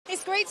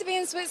it's great to be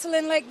in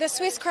Switzerland. Like, the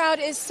Swiss crowd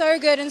is so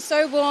good and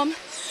so warm.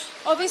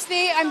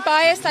 Obviously, I'm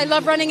biased. I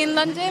love running in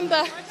London,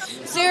 but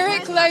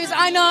Zurich, Lausanne,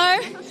 I know.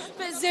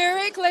 But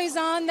Zurich,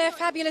 Lausanne, they're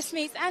fabulous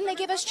meets, and they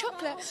give us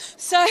chocolate.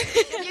 So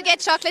You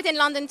get chocolate in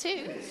London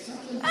too?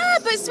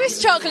 but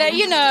Swiss chocolate,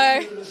 you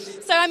know.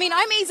 So, I mean,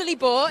 I'm easily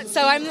bought,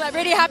 so I'm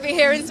really happy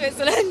here in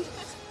Switzerland.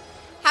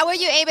 How were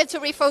you able to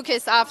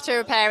refocus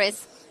after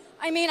Paris?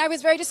 I mean, I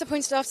was very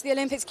disappointed after the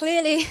Olympics.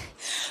 Clearly,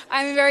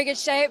 I'm in very good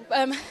shape,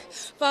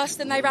 faster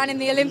than I ran in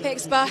the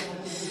Olympics, but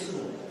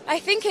I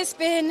think it's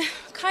been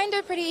kind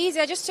of pretty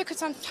easy. I just took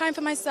some time for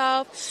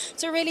myself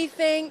to really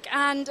think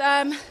and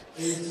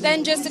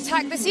then just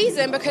attack the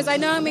season, because I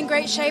know I'm in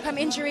great shape. I'm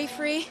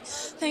injury-free,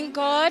 thank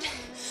God.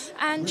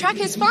 And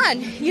track is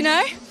fun, you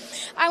know?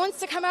 I want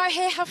to come out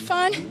here, have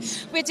fun.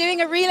 We're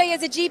doing a relay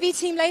as a GB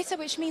team later,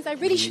 which means I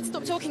really should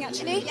stop talking,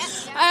 actually.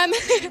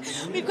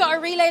 We've got a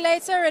relay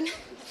later, and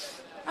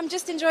I'm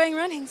just enjoying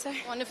running. So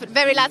Wonderful.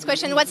 Very last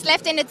question. What's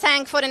left in the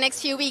tank for the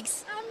next few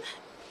weeks?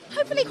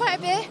 Hopefully quite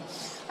a bit.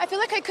 I feel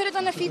like I could have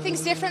done a few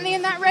things differently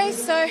in that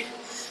race, so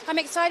I'm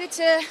excited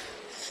to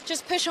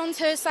just push on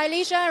to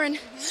Silesia and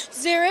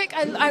Zurich.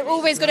 I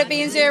always got to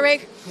be in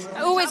Zurich.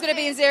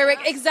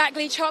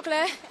 Exactly,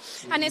 chocolate.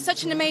 And it's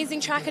such an amazing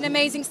track, an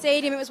amazing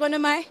stadium. It was one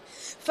of my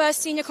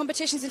first senior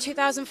competitions in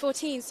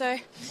 2014, so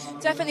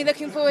definitely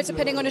looking forward to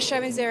putting on a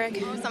show in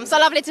Zurich. Awesome. So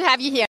lovely to have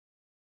you here.